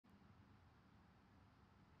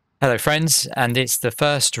Hello friends, and it's the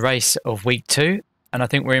first race of week 2, and I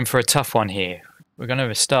think we're in for a tough one here. We're going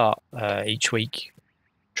to start each week,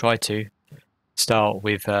 try to start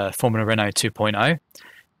with Formula Renault 2.0,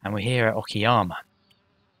 and we're here at Okayama.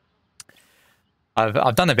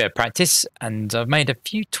 I've done a bit of practice and I've made a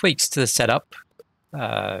few tweaks to the setup.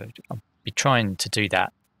 I'll be trying to do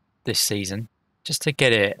that this season, just to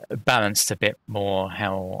get it balanced a bit more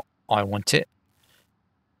how I want it,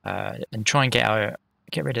 and try and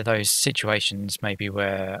get rid of those situations maybe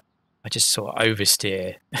where I just sort of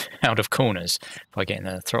oversteer out of corners by getting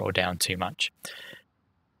the throttle down too much.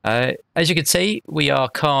 As you can see, we are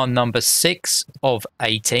car number 6 of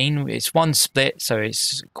 18. It's one split, so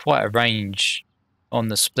it's quite a range on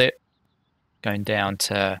the split, going down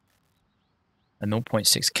to a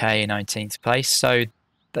 0.6k in 19th place. So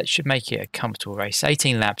that should make it a comfortable race.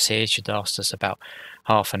 18 laps here should last us about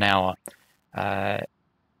half an hour.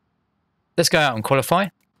 Let's go out and qualify.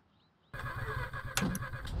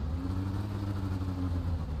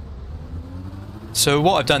 So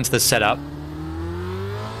what I've done to the setup,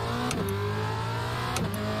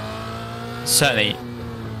 certainly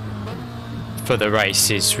for the race,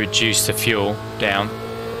 is reduce the fuel down.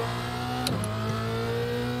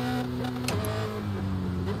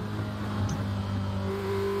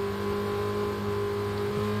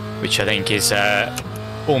 Which I think is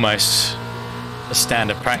almost a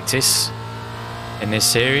standard practice in this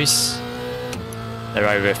series. They're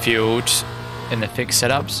over-fueled in the fixed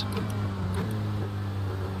setups.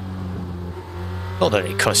 Not that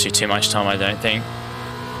it costs you too much time, I don't think,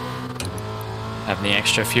 having the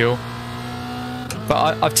extra fuel.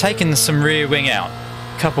 But I've taken some rear wing out.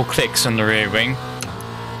 A couple clicks on the rear wing.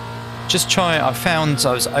 I found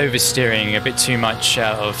I was oversteering a bit too much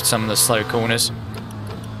out of some of the slow corners.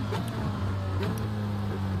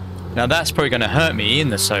 Now that's probably going to hurt me in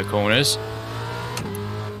the slow corners,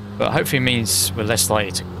 but hopefully it means we're less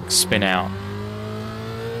likely to spin out.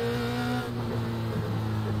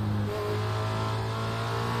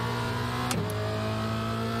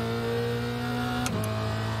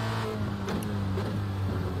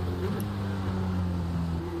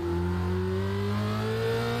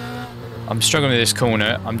 I'm struggling with this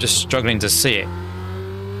corner. I'm just struggling to see it.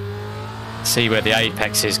 See where the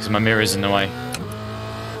apex is because my mirror's in the way.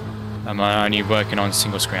 I'm only working on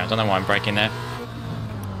single screen. I don't know why I'm braking there.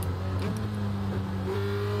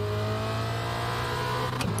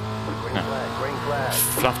 No.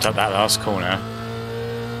 Fluffed up that last corner.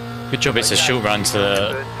 Good job it's a short run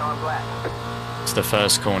to the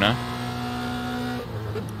first corner.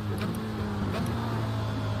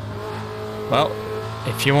 Well,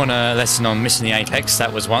 if you want a lesson on missing the apex,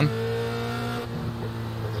 that was one.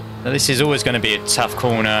 Now, this is always going to be a tough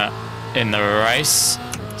corner in the race.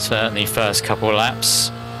 Certainly first couple of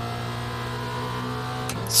laps.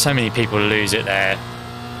 So many people lose it there.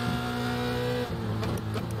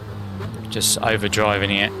 Just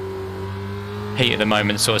overdriving it. Heat at the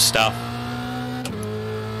moment sort of stuff.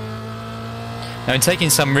 Now in taking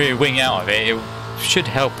some rear wing out of it, it should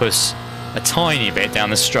help us a tiny bit down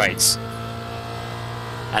the straights.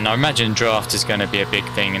 And I imagine draft is going to be a big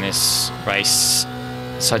thing in this race.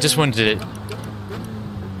 So I just wanted to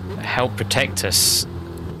help protect us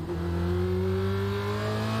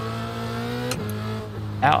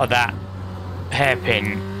out of that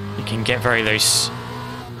hairpin. You can get very loose.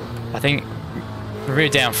 I think the rear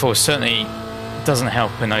downforce certainly doesn't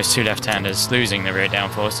help in those two left-handers losing the rear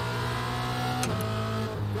downforce.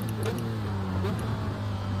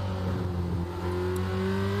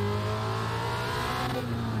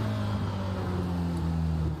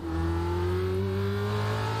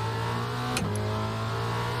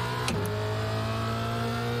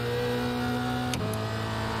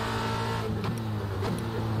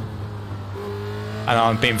 And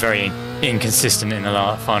I've been very inconsistent in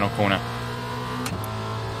the final corner.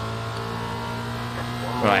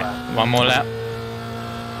 Right, one more lap.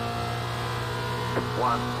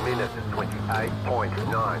 1 minute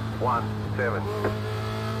 28.917.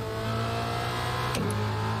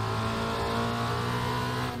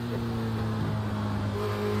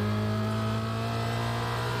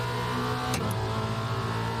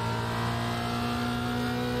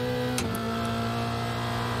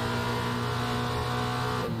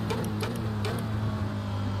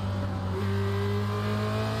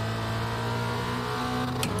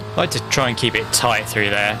 I like to try and keep it tight through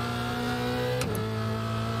there.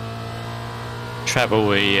 Travel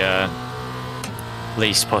the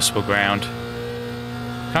least possible ground.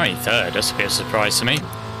 Currently third, that's a bit of a surprise to me.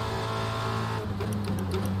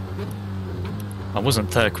 I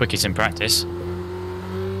wasn't third quickest in practice.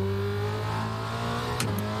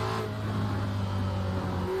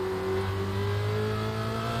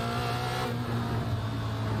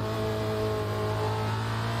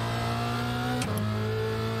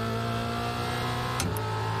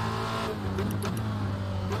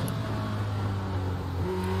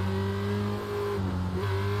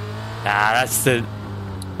 Nah, that's the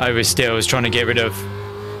oversteer I was trying to get rid of.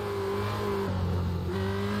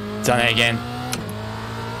 Done it again.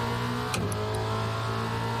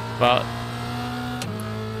 But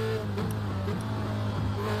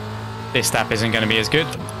this lap isn't going to be as good.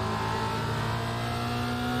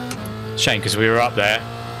 Shame because we were up there.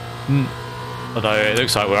 Although it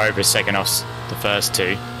looks like we're over a second off the first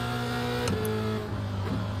two.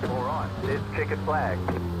 Alright, there's checkered flag.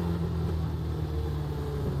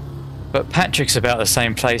 But Patrick's about the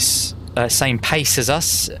same pace as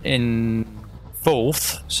us in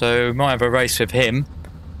 4th, so we might have a race with him.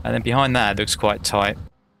 And then behind that, it looks quite tight.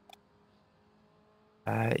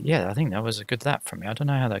 Yeah, I think that was a good lap from me. I don't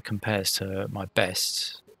know how that compares to my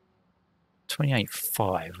best.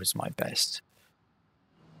 28.5 was my best.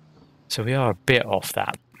 So we are a bit off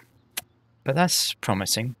that. But that's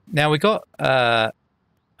promising. Now we got,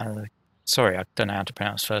 sorry, I don't know how to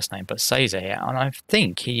pronounce his first name, but Cesar here. And I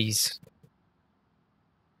think he's,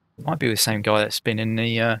 might be the same guy that's been in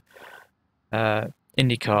the IndyCar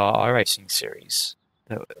iRacing series.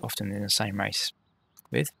 They're often in the same race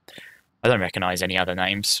with. I don't recognise any other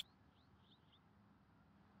names.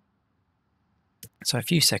 So a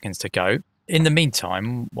few seconds to go. In the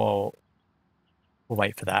meantime, we'll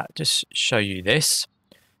wait for that. Just show you this.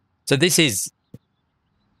 So this is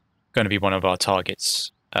going to be one of our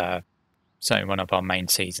targets. Certainly one of our main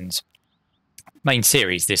series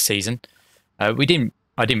this season. I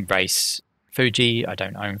didn't race Fuji. I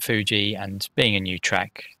don't own Fuji, and being a new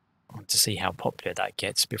track, I want to see how popular that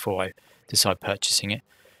gets before I decide purchasing it.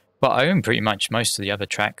 But I own pretty much most of the other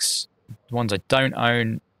tracks. The ones I don't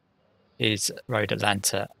own is Road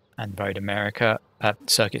Atlanta and Road America,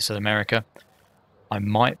 Circuits of America. I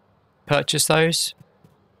might purchase those,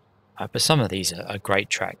 but some of these are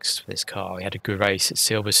great tracks for this car. We had a good race at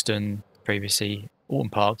Silverstone previously.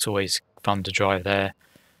 Alton Park's always fun to drive there.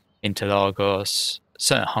 Interlagos,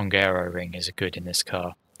 certain Hungaro Ring is good in this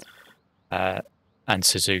car, and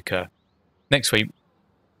Suzuka. Next week,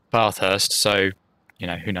 Bathurst. So you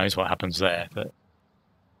know, who knows what happens there, but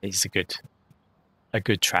it's a good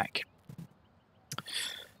track.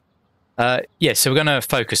 Yeah, so we're going to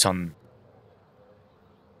focus on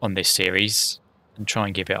this series and try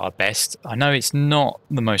and give it our best. I know it's not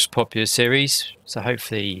the most popular series, so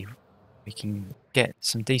hopefully we can get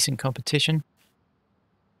some decent competition.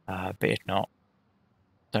 But if not,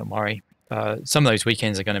 don't worry. Some of those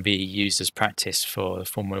weekends are going to be used as practice for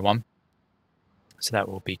Formula 1, so that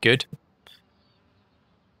will be good.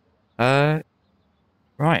 Right.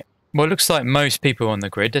 Well, it looks like most people on the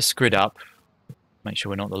grid. Let's grid up. Make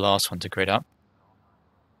sure we're not the last one to grid up.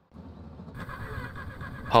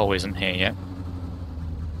 Pole isn't here yet.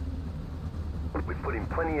 We've put in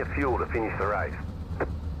plenty of fuel to finish the race.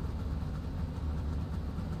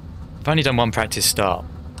 I've only done one practice start,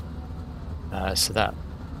 so that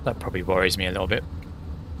probably worries me a little bit.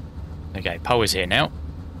 Okay, pole is here now.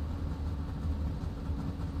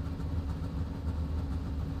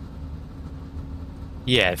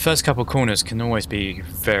 Yeah, first couple of corners can always be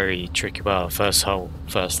very tricky. Well, first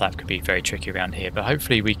lap could be very tricky around here, but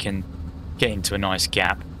hopefully we can get into a nice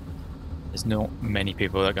gap. There's not many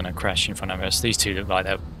people that are going to crash in front of us. These two look like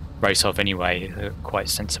they'll race off anyway. They're quite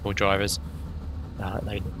sensible drivers.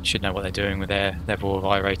 They should know what they're doing with their level of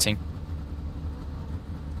iRating.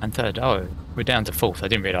 And third, oh, we're down to 4th. I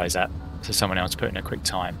didn't realise that. So someone else put in a quick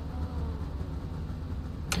time.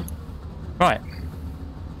 Right.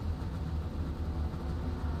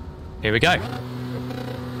 Here we go.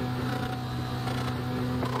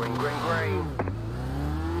 Green, green, green.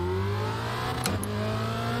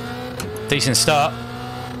 Decent start.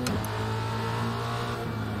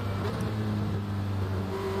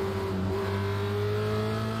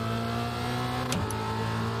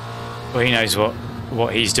 Well, he knows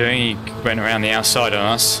what he's doing. He went around the outside on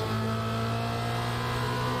us.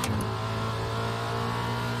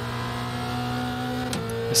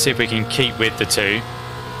 Let's see if we can keep with the two.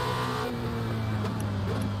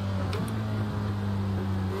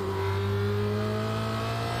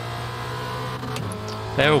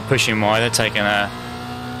 They're all pushing wide. They're taking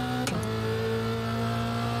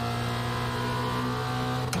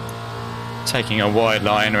a wide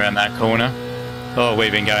line around that corner. Oh,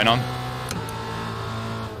 we've been going on.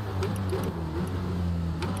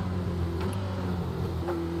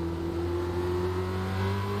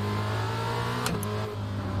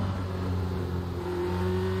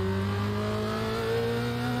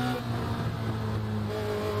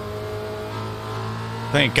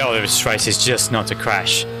 I think the goal of this race is just not to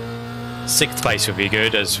crash. 6th place would be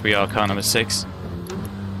good, as we are car number 6.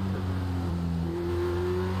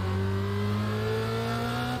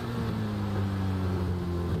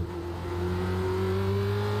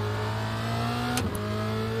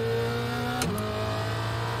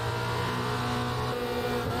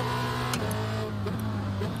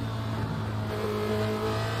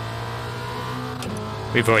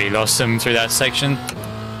 We've already lost them through that section.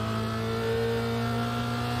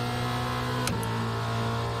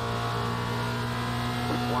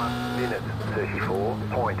 Minute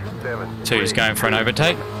 34.7. Two's going for an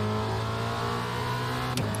overtake.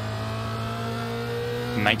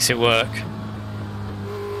 Makes it work.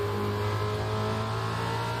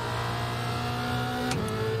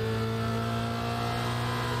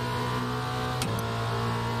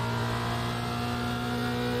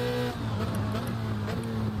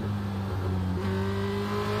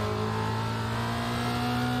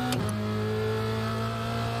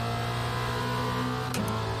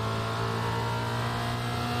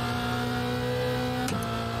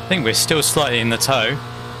 I think we're still slightly in the tow.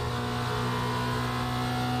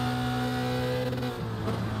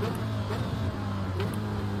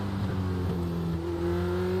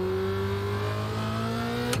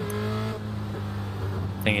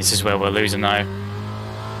 I think this is where we're losing though.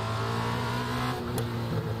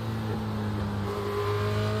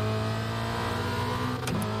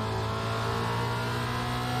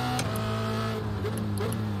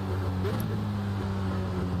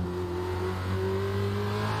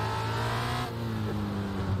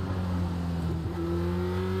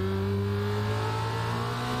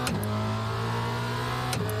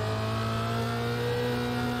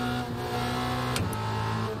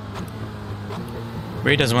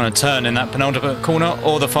 Really doesn't want to turn in that penultimate corner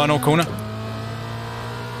or the final corner.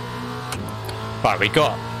 Right, we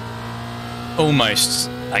got almost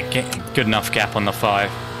a good enough gap on the 5.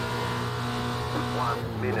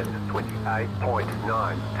 1 minute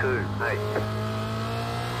 28.928.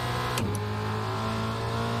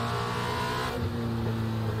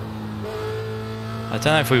 I don't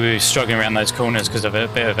know if we were struggling around those corners because of a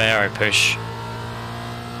bit of aero push.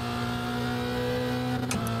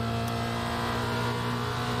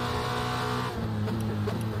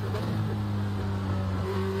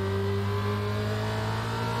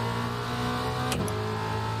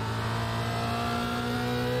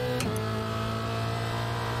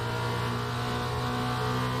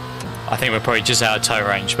 I think we're probably just out of tow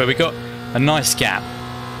range, but we've got a nice gap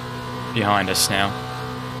behind us now.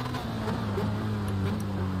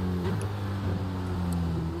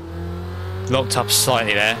 Locked up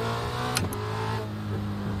slightly there.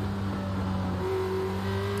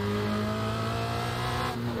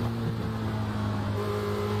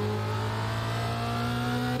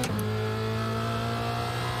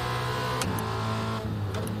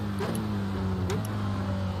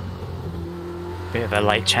 Bit of a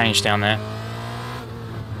late change down there.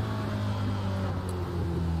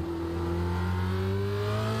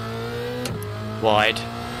 Wide.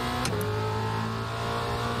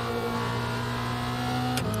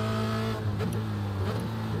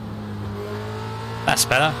 That's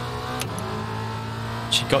better.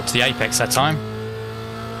 She got to the apex that time.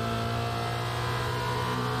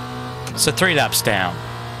 So 3 laps down.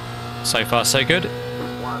 So far so good.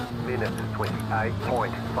 1 minute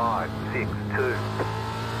 28.562.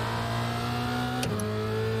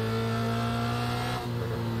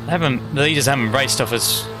 The leaders haven't raced off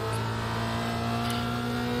as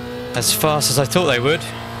fast as I thought they would.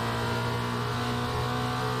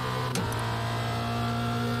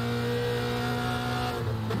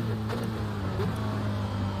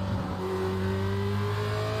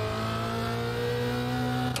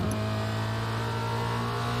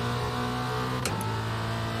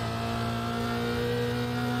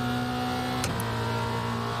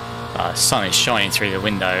 The sun is shining through the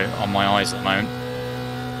window on my eyes at the moment.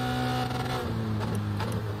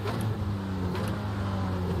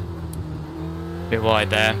 Bit wide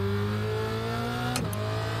there.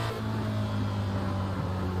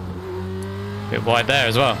 Bit wide there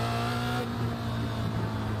as well.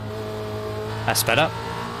 That's better.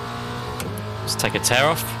 Let's take a tear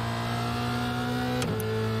off.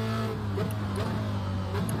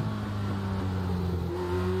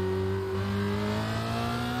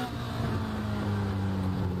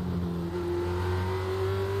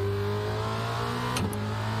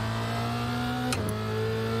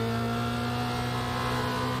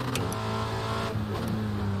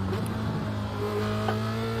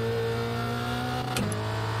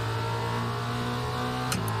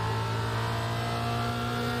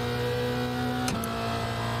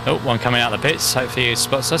 Oh, one coming out of the pits. Hopefully he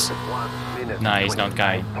spots us. 1 minute No, he's not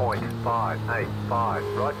going. 585.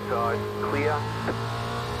 Right side clear.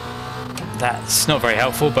 That's not very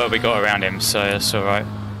helpful, but we got around him, so that's alright.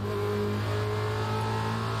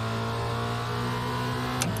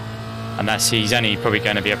 And he's only probably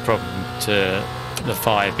going to be a problem to the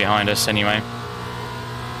 5 behind us anyway.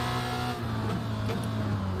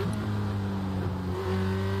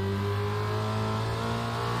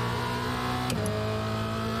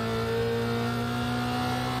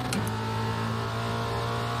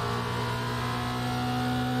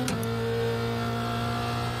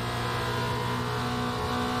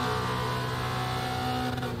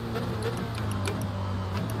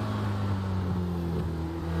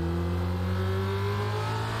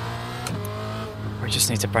 we just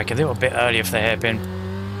need to brake a little bit earlier for the hairpin.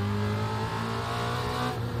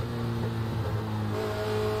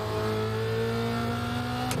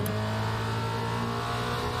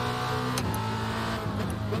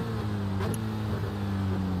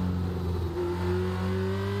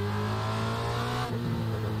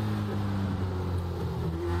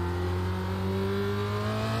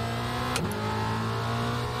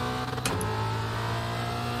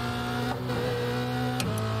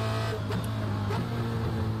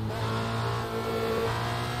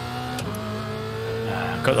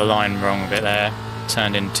 Got the line wrong a bit there.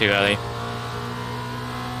 Turned in too early.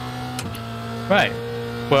 Right.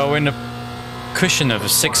 Well, we're in a cushion of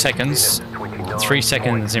 6 seconds. 3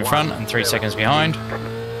 seconds in front and 3 seconds behind.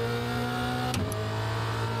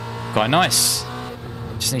 Quite nice.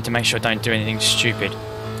 Just need to make sure I don't do anything stupid.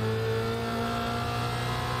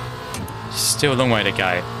 Still a long way to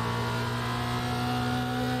go.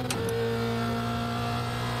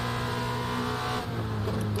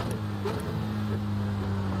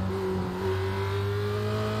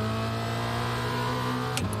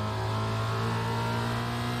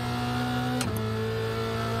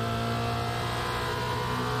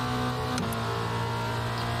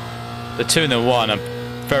 The 2 and the 1 are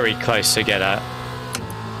very close together,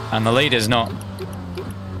 and the leader's not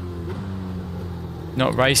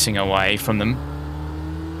racing away from them.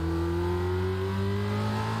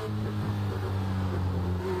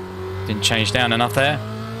 Didn't change down enough there.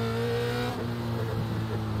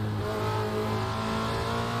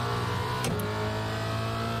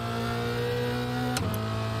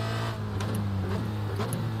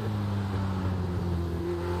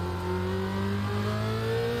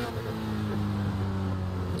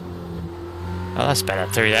 Oh, that's better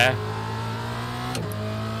through there.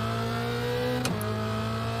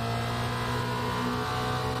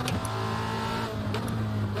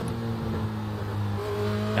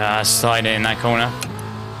 Slide in that corner.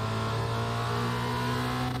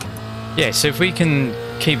 Yeah, so if we can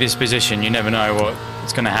keep this position, you never know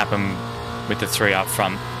what's going to happen with the 3 up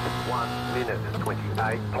front. 1 minute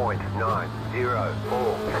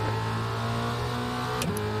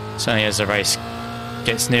 28.904. Certainly as the race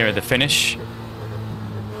gets nearer the finish.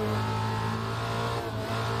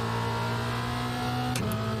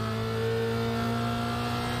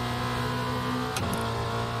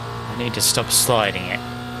 I need to stop sliding it.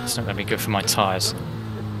 It's not going to be good for my tyres.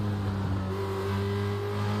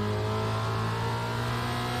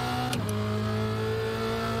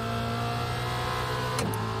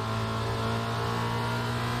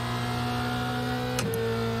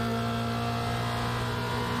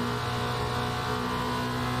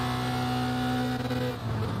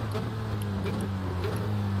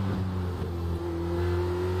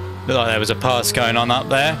 Looked like there was a pass going on up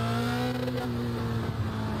there.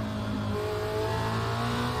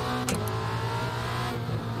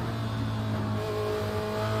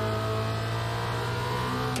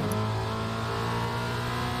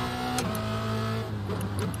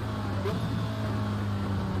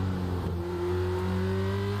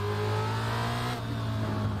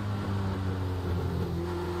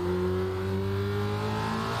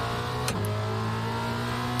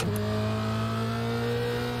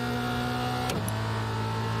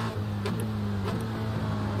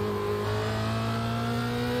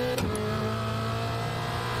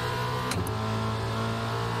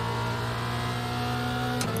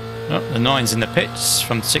 Oh, the 9's in the pits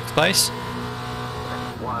from 6th place.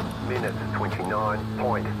 1 minute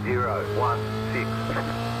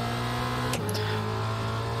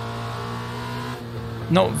 29.016.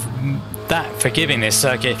 Not that forgiving, this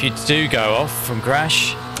circuit, if you do go off from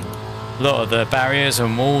crash. A lot of the barriers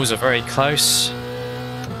and walls are very close.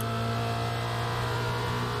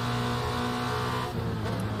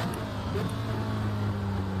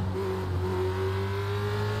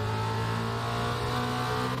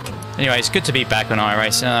 Anyway, it's good to be back on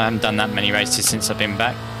iRacing. I haven't done that many races since I've been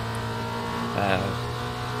back.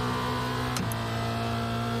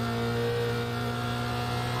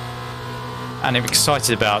 And I'm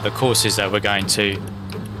excited about the courses that we're going to.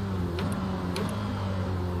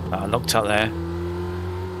 Locked up there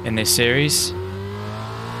in this series.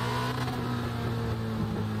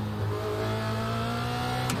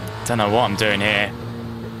 Don't know what I'm doing here.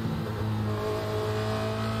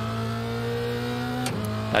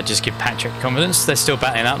 I just give Patrick confidence. They're still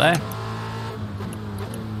battling out there.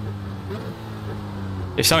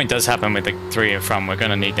 If something does happen with the 3 in front, we're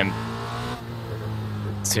going to need them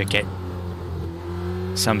to get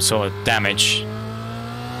some sort of damage.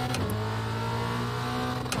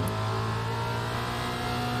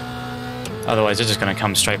 Otherwise, they're just going to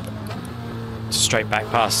come straight back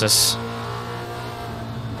past us.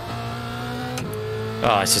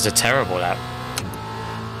 Oh, this is a terrible lap.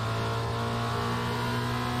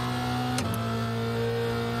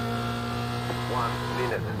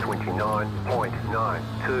 Minute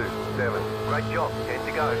 29.927. Great job. 10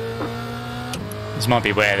 to go. This might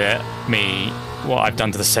be where what I've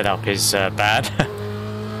done to the setup is bad.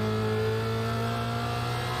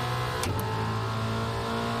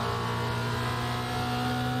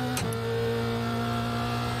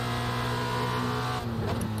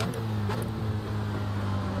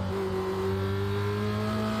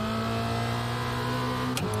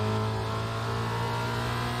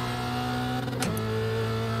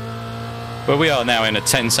 But we are now in a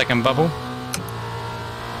 10-second bubble.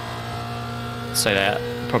 So that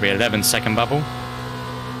probably 11-second bubble.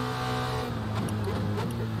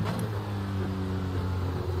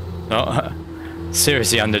 Oh,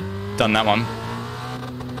 seriously underdone that one.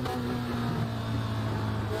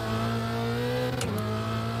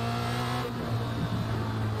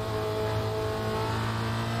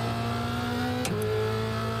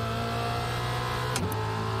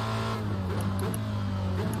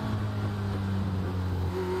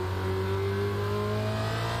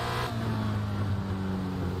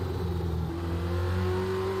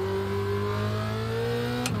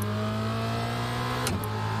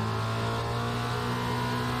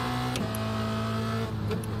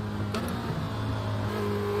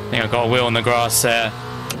 I think I got a wheel on the grass there.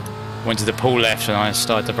 Went to the pull left and I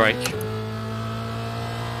started to brake.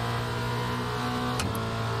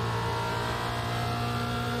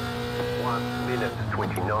 Minute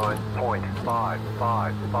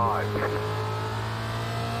 29.555.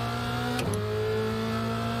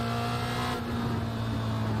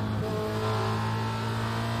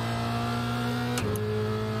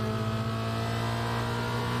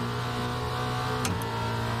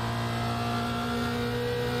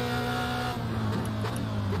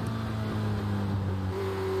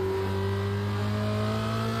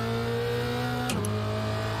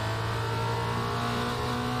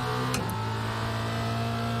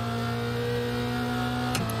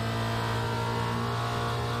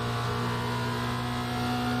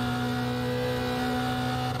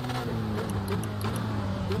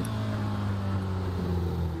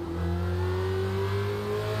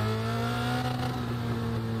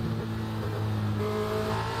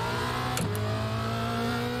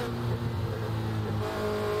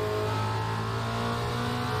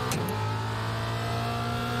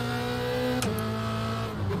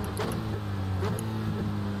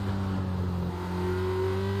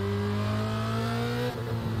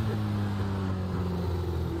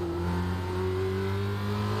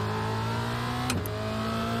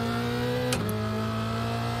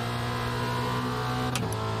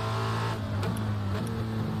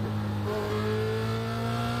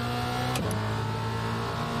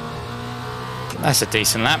 That's a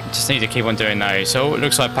decent lap. Just need to keep on doing those. So it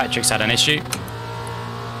looks like Patrick's had an issue.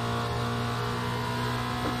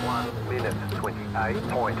 1 minute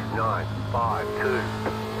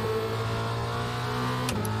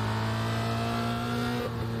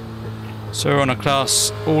 28.952. So we're on a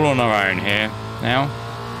class all on our own here now.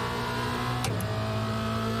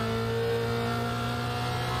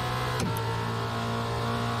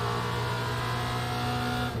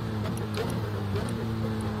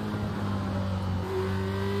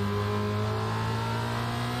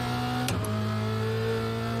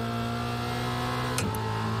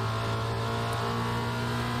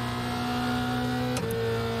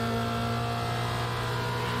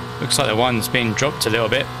 Looks like the one's been dropped a little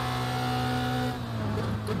bit.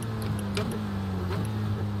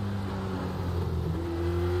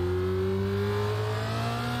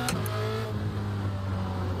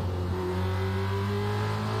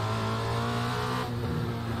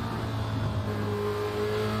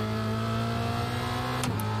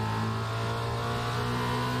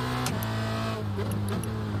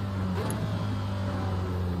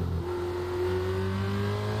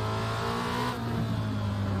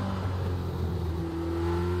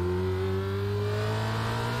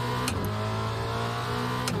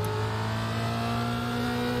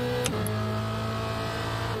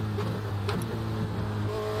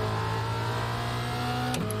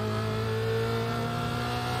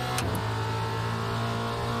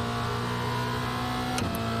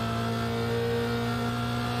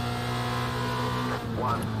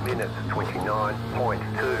 Minute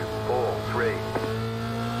 29.243.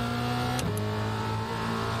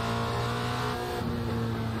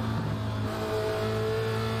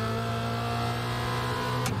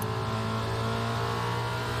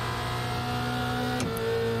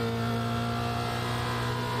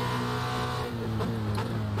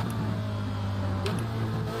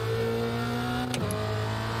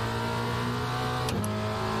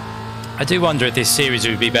 I do wonder if this series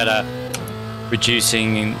would be better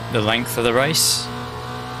reducing the length of the race,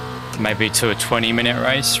 maybe to a 20-minute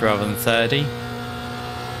race rather than 30.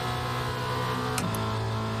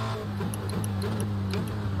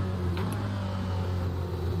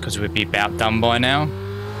 Because we'd be about done by now.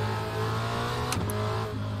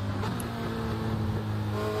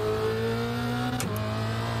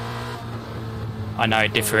 I know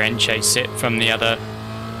it differentiates it from the other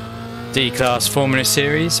D-Class Formula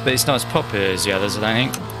Series, but it's not as popular as the others, I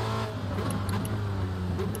don't think.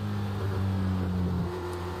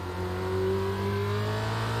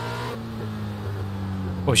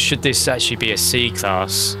 Or should this actually be a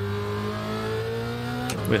C-Class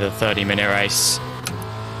with a 30-minute race?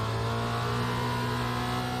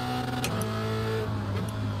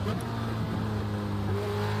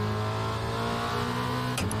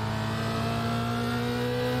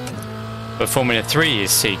 But Formula 3 is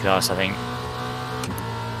C-Class, I think.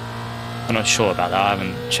 I'm not sure about that, I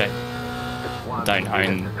haven't checked. Don't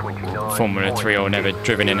own Formula 3 or never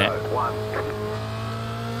driven in it.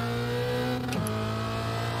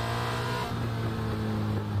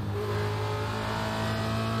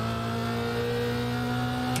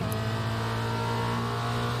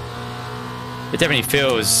 It definitely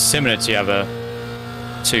feels similar to the other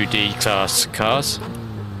 2D class cars.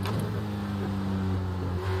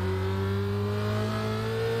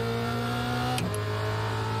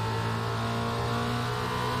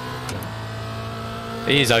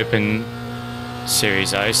 It is open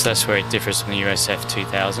series though, so that's where it differs from the USF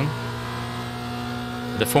 2000.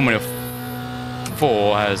 The Formula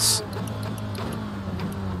 4 has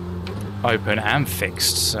open and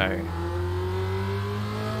fixed, so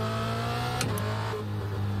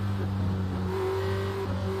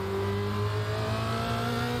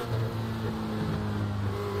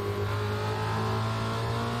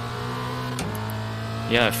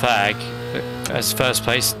yellow flag as first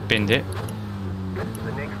place binned it.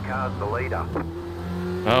 The next car's the leader.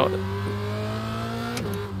 Well,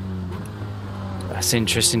 that's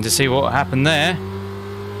interesting to see what happened there.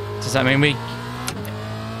 Does that mean we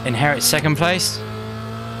inherit second place?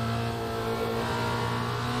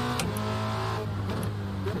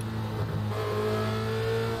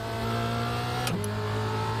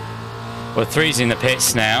 Well, 3's in the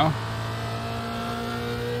pits now.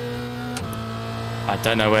 I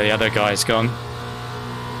don't know where the other guy's gone.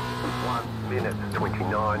 1 minute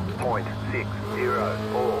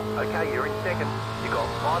 29.604. Okay, you're in second. You've got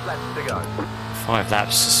 5 laps to go. 5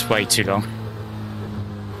 laps is way too long.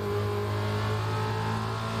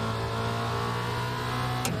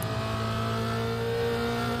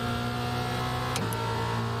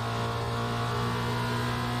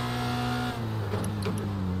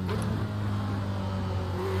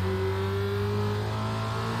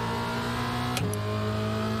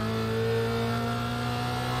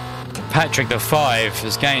 Patrick the 5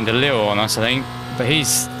 has gained a little on us, I think, but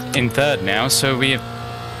he's in third now, so we have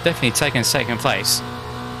definitely taken second place.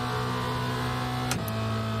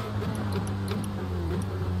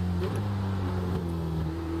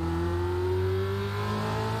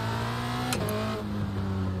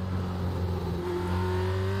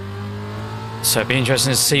 So it'd be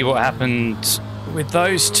interesting to see what happened with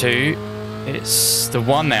those two. It's the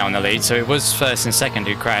one now in the lead, so it was first and second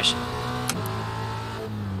who crashed.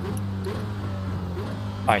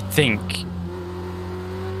 I think.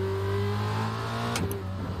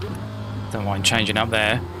 Don't mind changing up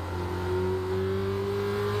there.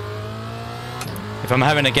 If I'm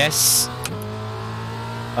having a guess,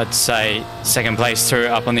 I'd say second place threw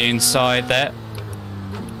it up on the inside there.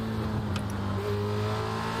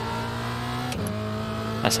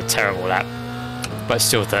 That's a terrible lap, but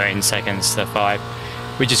still 13 seconds to 5.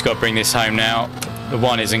 We just got to bring this home now. The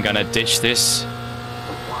 1 isn't going to ditch this.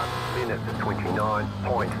 1 minute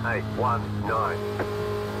 29.819.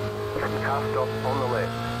 Car stop on the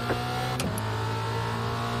left.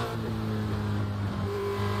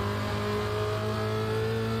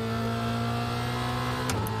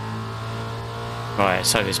 Right,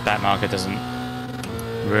 so this back marker doesn't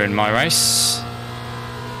ruin my race.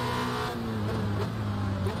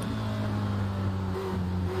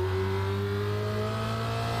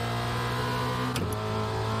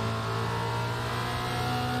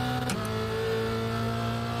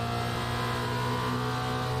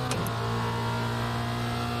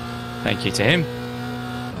 Thank you to him.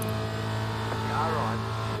 Car right.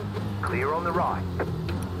 Clear on the right.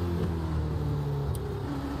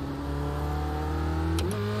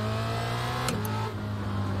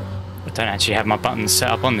 I don't actually have my buttons set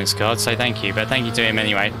up on this card, so thank you, but thank you to him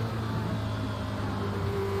anyway.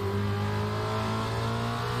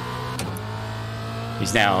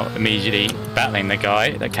 He's now immediately battling the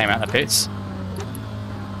guy that came out of the pits.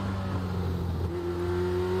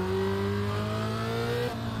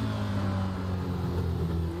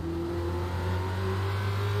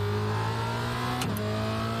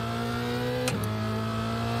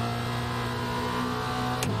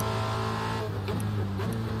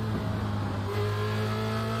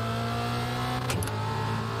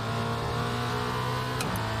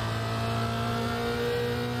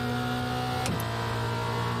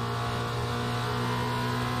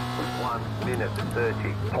 Minute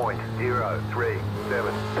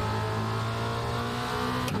 30.037.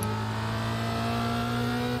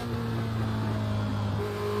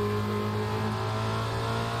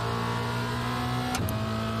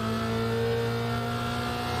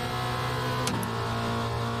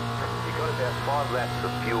 You got about 5 laps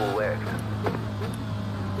of fuel left.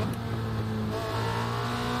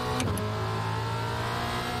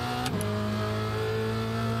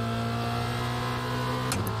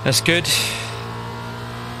 That's good.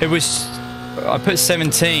 It was, I put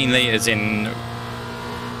 17 litres in.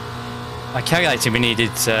 I calculated we needed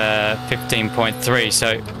 15.3,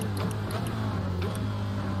 so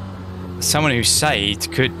someone who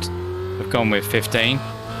saved could have gone with 15.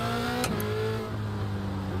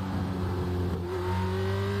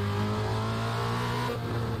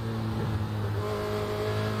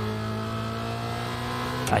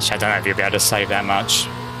 Actually, I don't know if you'll be able to save that much.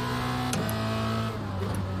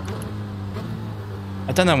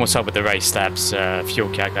 I don't know what's up with the race labs fuel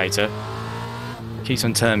calculator. Keeps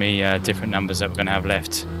on telling me different numbers that we're going to have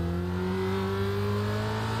left.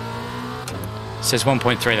 It says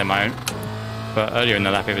 1.3 at the moment, but earlier in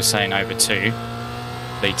the lap it was saying over 2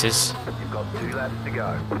 litres. You've got 2 laps to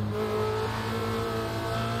go.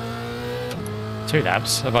 2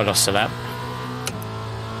 laps? Have I lost a lap?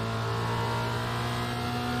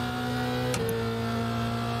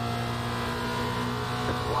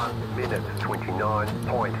 Minute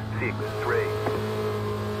 29.63.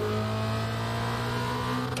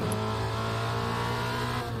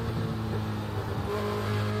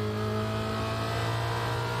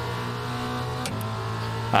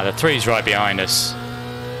 The 3's right behind us.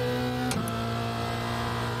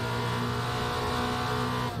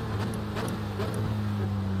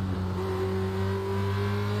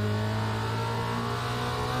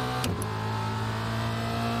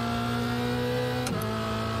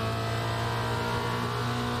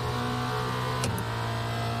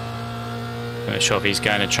 I'm not sure if he's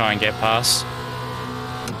going to try and get past.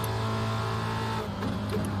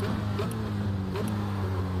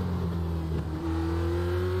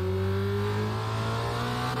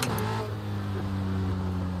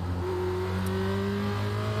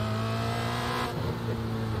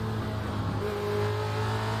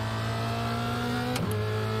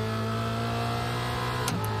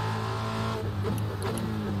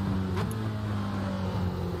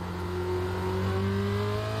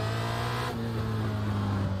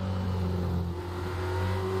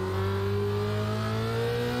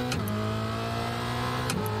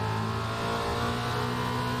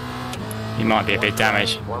 He might be a bit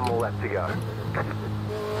damaged. 1 more lap to go.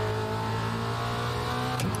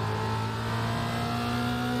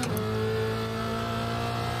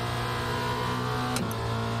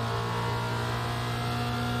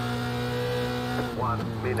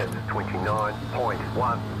 Minute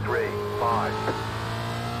 29.135.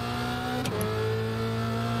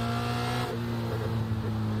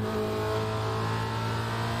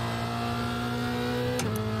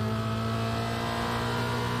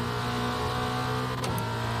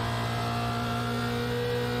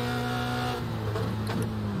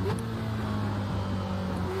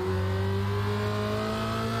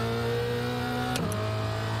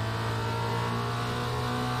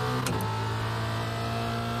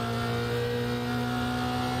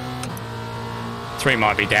 Three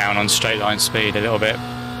might be down on straight line speed a little bit.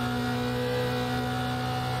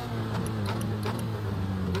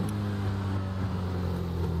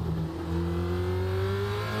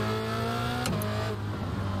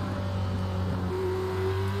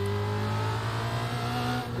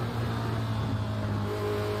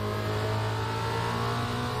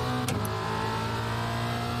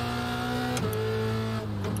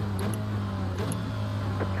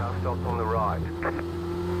 Car stops on the right.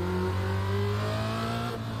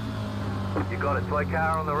 You got a slow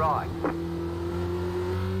car on the right.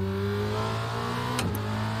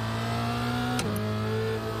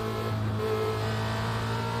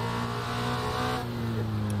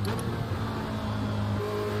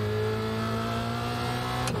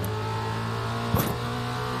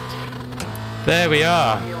 There we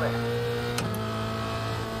are.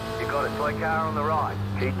 You got a Slow car on the right.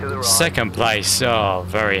 Keep to the right. Second place. Oh,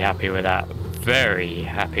 very happy with that. Very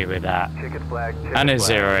happy with that. Checkered flag. And a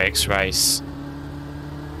checkered flag. 0x race.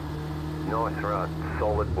 Nice run.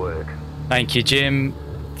 Solid work. Thank you, Jim.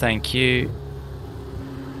 Thank you.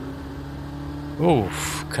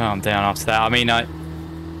 Oof, calm down after that. I mean,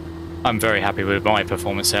 I'm very happy with my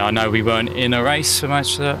performance there. I know we weren't in a race for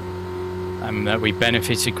much of that, and that we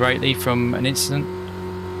benefited greatly from an incident.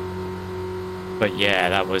 But yeah,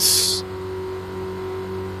 that was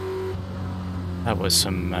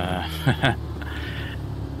some.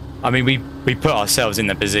 I mean, we put ourselves in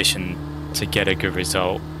the position to get a good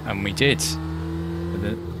result, and we did.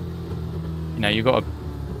 You know, you've got to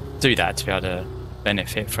do that to be able to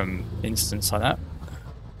benefit from incidents like that.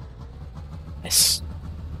 Let's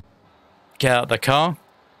get out of the car.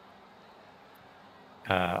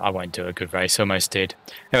 I won't do a good race, almost did.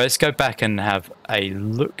 Anyway, let's go back and have a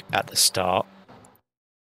look at the start.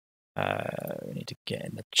 We need to get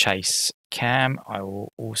in the chase cam. I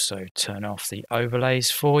will also turn off the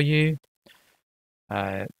overlays for you.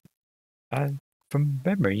 From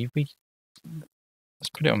memory, let's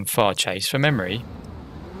put it on far chase. From memory,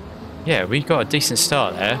 yeah, we got a decent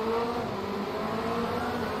start there.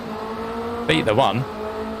 Beat the one.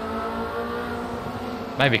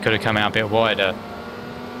 Maybe could have come out a bit wider.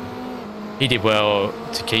 He did well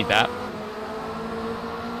to keep that.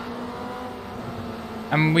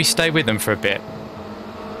 And we stayed with them for a bit.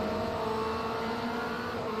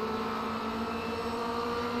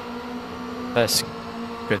 That's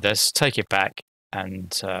good. Let's take it back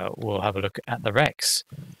and we'll have a look at the wrecks.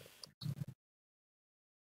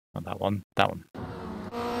 Not that one, that one.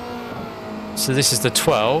 So this is the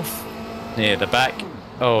 12 near the back.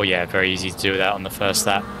 Oh yeah, very easy to do that on the first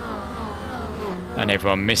lap. And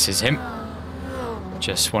everyone misses him.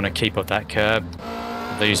 Just want to keep up that curb.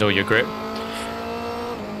 Lose all your grip.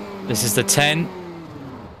 This is the 10.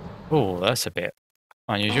 Oh, that's a bit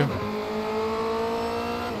unusual.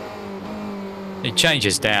 It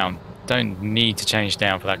changes down. Don't need to change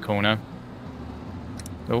down for that corner.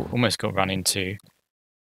 Oh, almost got run into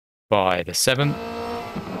by the 7.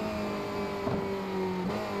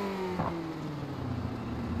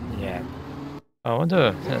 Yeah. I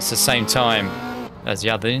wonder if that's the same time as the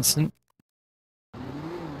other incident.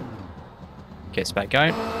 Gets back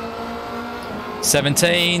going.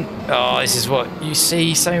 17. Oh, this is what you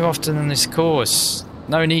see so often on this course.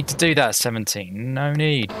 No need to do that, 17. No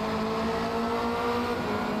need.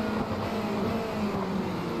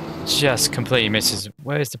 Just completely misses.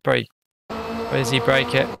 Where's the brake? Where does he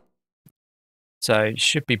brake it? So it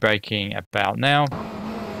should be braking about now.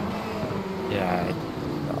 Yeah,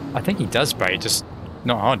 I think he does brake, just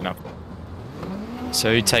not hard enough.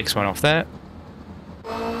 So he takes one off there.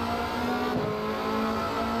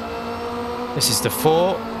 This is the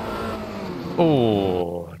 4.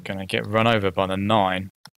 Oh, gonna get run over by the 9.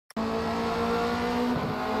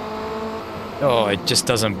 Oh, it just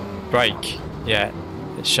doesn't brake. Yeah,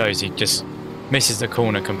 it shows he just misses the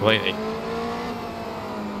corner completely.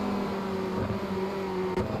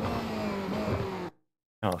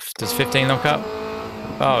 Oh, does 15 lock up?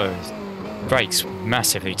 Oh, brakes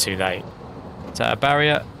massively too late. Is that a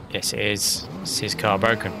barrier? Yes, it is. Is his car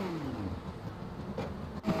broken?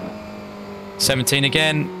 17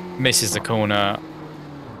 again, misses the corner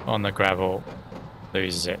on the gravel,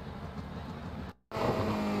 loses it.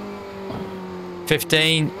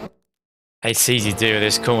 15, it's easy to do with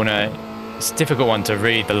this corner. It's a difficult one to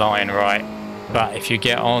read the line right, but if you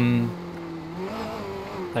get on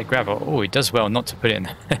that gravel, oh, he does well not to put it in,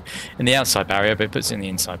 in the outside barrier, but it puts it in the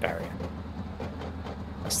inside barrier.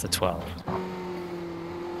 That's the 12.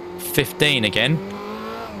 15 again.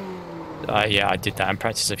 Yeah, I did that in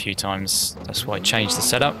practice a few times. That's why I changed the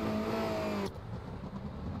setup.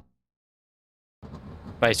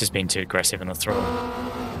 But it's just been too aggressive on the throttle.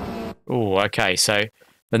 Oh, okay. So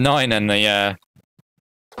the 9 and the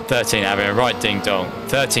 13 have a right ding dong.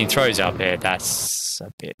 13 throws up here. That's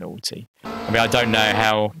a bit naughty. I mean, I don't know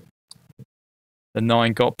how the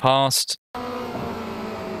 9 got past.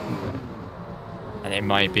 And it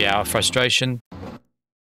might be out of frustration.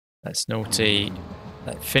 That's naughty.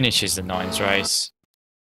 That finishes the 9's race.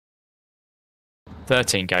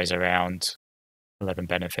 13 goes around. 11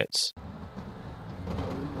 benefits.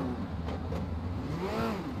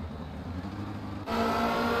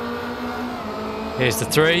 Here's the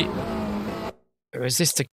 3. Or is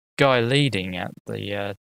this the guy leading at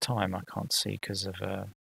the time? I can't see because of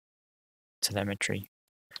telemetry.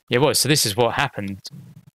 Yeah, it was. So this is what happened.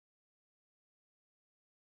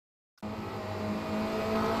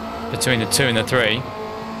 Between the 2 and the 3.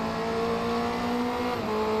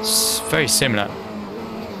 It's very similar.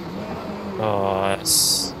 Oh,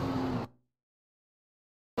 that's...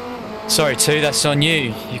 Sorry, 2, that's on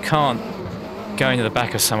you. You can't go into the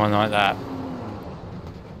back of someone like that.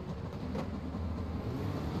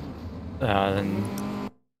 Then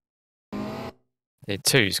the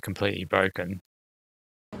 2's completely broken.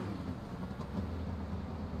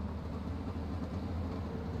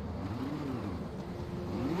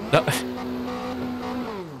 No.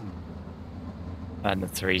 And the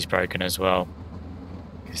 3's broken as well.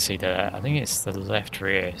 You can see that. I think it's the left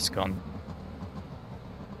rear. It's gone.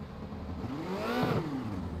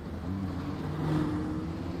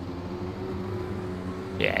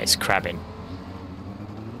 Yeah, it's crabbing.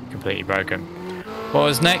 Completely broken. What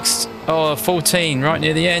was next? Oh, 14, right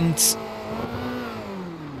near the end.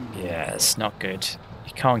 Yeah, it's not good.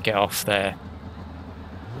 You can't get off there.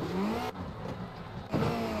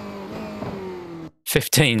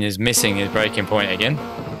 15 is missing his braking point again.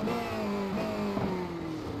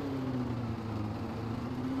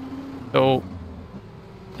 Oh,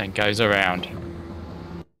 and goes around.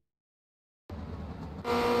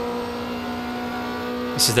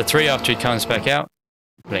 This is the 3 after he comes back out.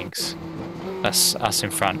 Blinks. That's us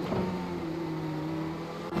in front.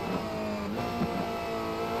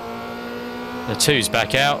 The 2's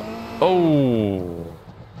back out. Oh,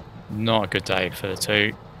 not a good day for the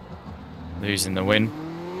 2. Losing the win.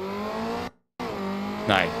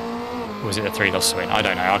 No. Or was it the 3 lost the win? I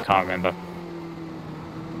don't know. I can't remember.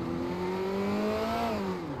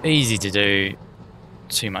 Easy to do.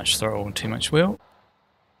 Too much throttle, too much wheel.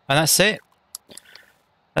 And that's it.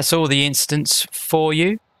 That's all the incidents for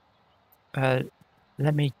you.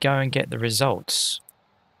 Let me go and get the results.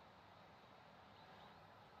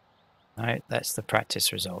 No, that's the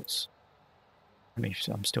practice results.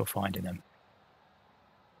 I'm still finding them.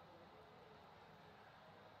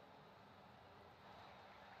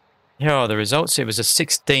 Here are the results. It was a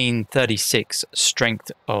 1636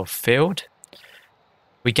 strength of field.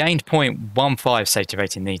 We gained 0.15 safety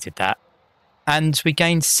rating, needed that. And we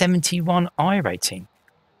gained 71 iRating.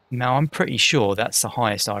 Now, I'm pretty sure that's the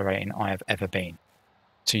highest iRating I have ever been.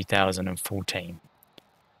 2014.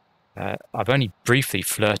 I've only briefly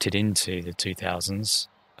flirted into the 2000s.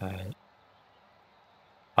 I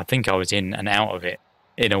think I was in and out of it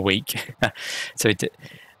in a week. So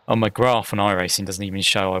on my graph on iRacing doesn't even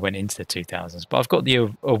show I went into the 2000s. But I've got the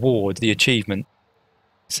award, the achievement.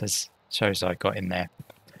 It shows I got in there.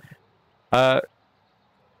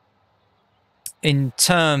 In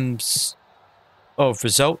terms of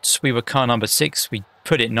results, we were car number 6. We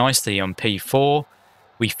put it nicely on P4.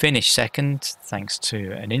 We finished second thanks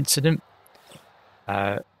to an incident.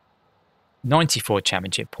 94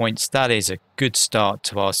 championship points. That is a good start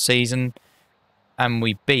to our season. And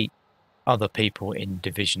we beat other people in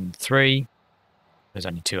Division 3. There's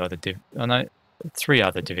only 3 other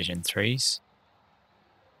Division 3s.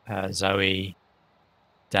 Zoe,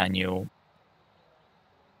 Daniel,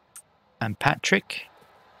 and Patrick.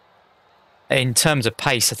 In terms of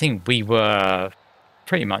pace, I think we were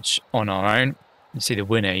pretty much on our own. You see the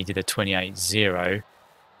winner, he did a 28.0.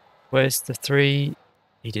 Where's the 3?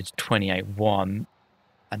 He did 28.1.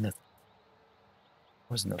 And the...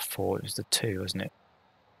 wasn't the 4, it was the 2, wasn't it?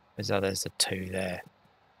 There's the 2 there.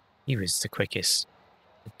 He was the quickest.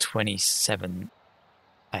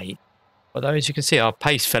 27.8. Although, as you can see, our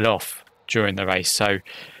pace fell off during the race. So,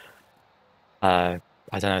 I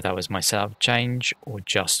don't know if that was my setup change or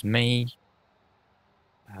just me.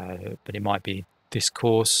 But it might be this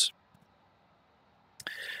course.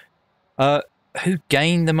 Who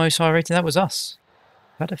gained the most iRating? That was us.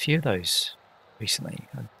 I've had a few of those recently.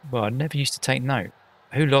 Well, I never used to take note.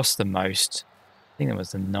 Who lost the most? I think that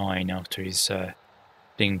was the 9 after his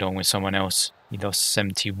ding-dong with someone else. He lost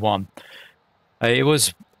 71. It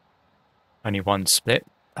was only one split.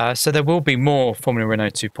 So there will be more Formula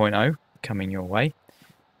Renault 2.0 coming your way.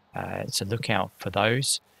 So look out for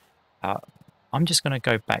those. I'm just going to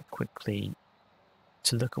go back quickly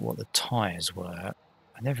to look at what the tyres were.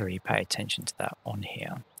 I never really pay attention to that on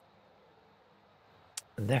here.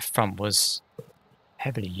 The left front was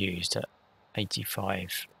heavily used at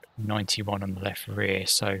 85, 91 on the left rear.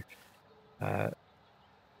 So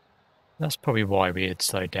that's probably why we had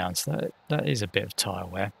slowed down. So that is a bit of tyre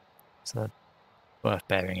wear. So worth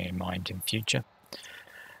bearing in mind in future.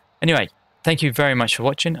 Anyway, thank you very much for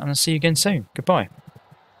watching, and I'll see you again soon. Goodbye.